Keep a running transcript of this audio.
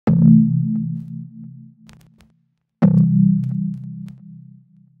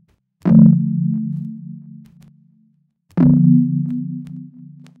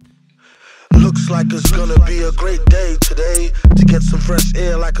like it's gonna be a great day today, to get some fresh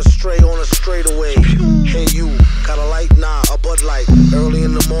air like a stray on a straightaway. Hey you, got a light? Nah, a Bud Light. Early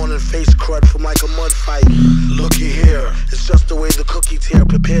in the morning, face crud from like a mud fight. Looky here, it's just the way the cookie tear.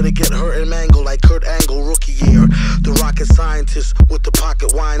 Prepare to get hurt and mangled like Kurt Angle rookie year. The rocket scientist with the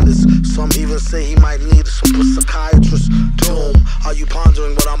pocket winders. Some even say he might need some psychiatrist. Doom, are you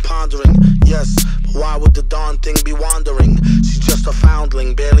pondering what I'm pondering? Yes, but why would the darn thing be wandering? She's just a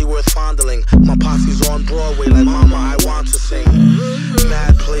foundling, barely worth fondling. My posse's on Broadway like Mama, I want to sing.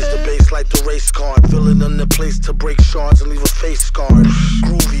 Mad plays the bass like the race card. Villain in the place to break shards and leave a face scarred.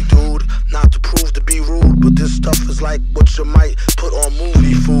 Groovy dude, not to prove to be rude, but this stuff is like what you might put on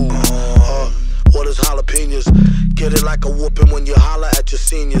movie food. What is jalapenos? Get it like a whooping when you holler at your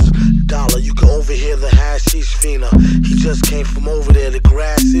seniors. Dollar, you can overhear the hashish fiender. He just came from over there, the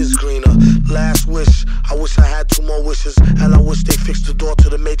grass is greener. Last wish, I wish I had 2 more wishes. And I wish they fixed the door to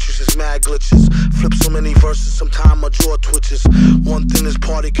the matrix's mad glitches. Flip so many verses, sometime my jaw twitches. One thing this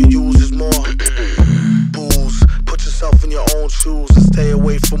party could use is more booze. Put yourself in your own shoes and stay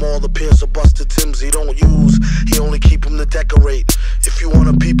away from all the pairs of busted Timbs he don't use. He only keep them to decorate. If you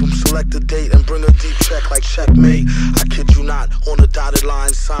wanna peep him, select a date and bring a deep check like checkmate. I kid you not, on a dotted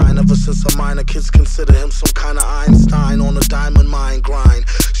line sign. Ever since a minor, kids consider him some kind of Einstein on a diamond mine grind.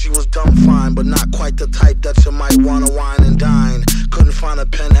 She was dumb fine, but not quite the type that you might wanna wine and dine. Couldn't find a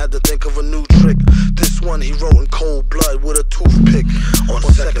pen, had to think of a new trick. This one he wrote in cold blood with a toothpick. On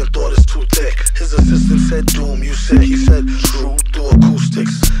second thought, it's too thick. His assistant said, "Doom music." He said, "True through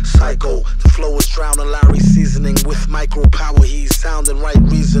acoustics." Psycho, the flow is drowning Larry's seasoning. With micro power, he's sounding right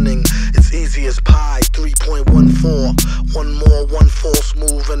reasoning. It's easy as pie, 3.14. One more, one false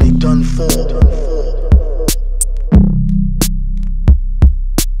move, and he done for.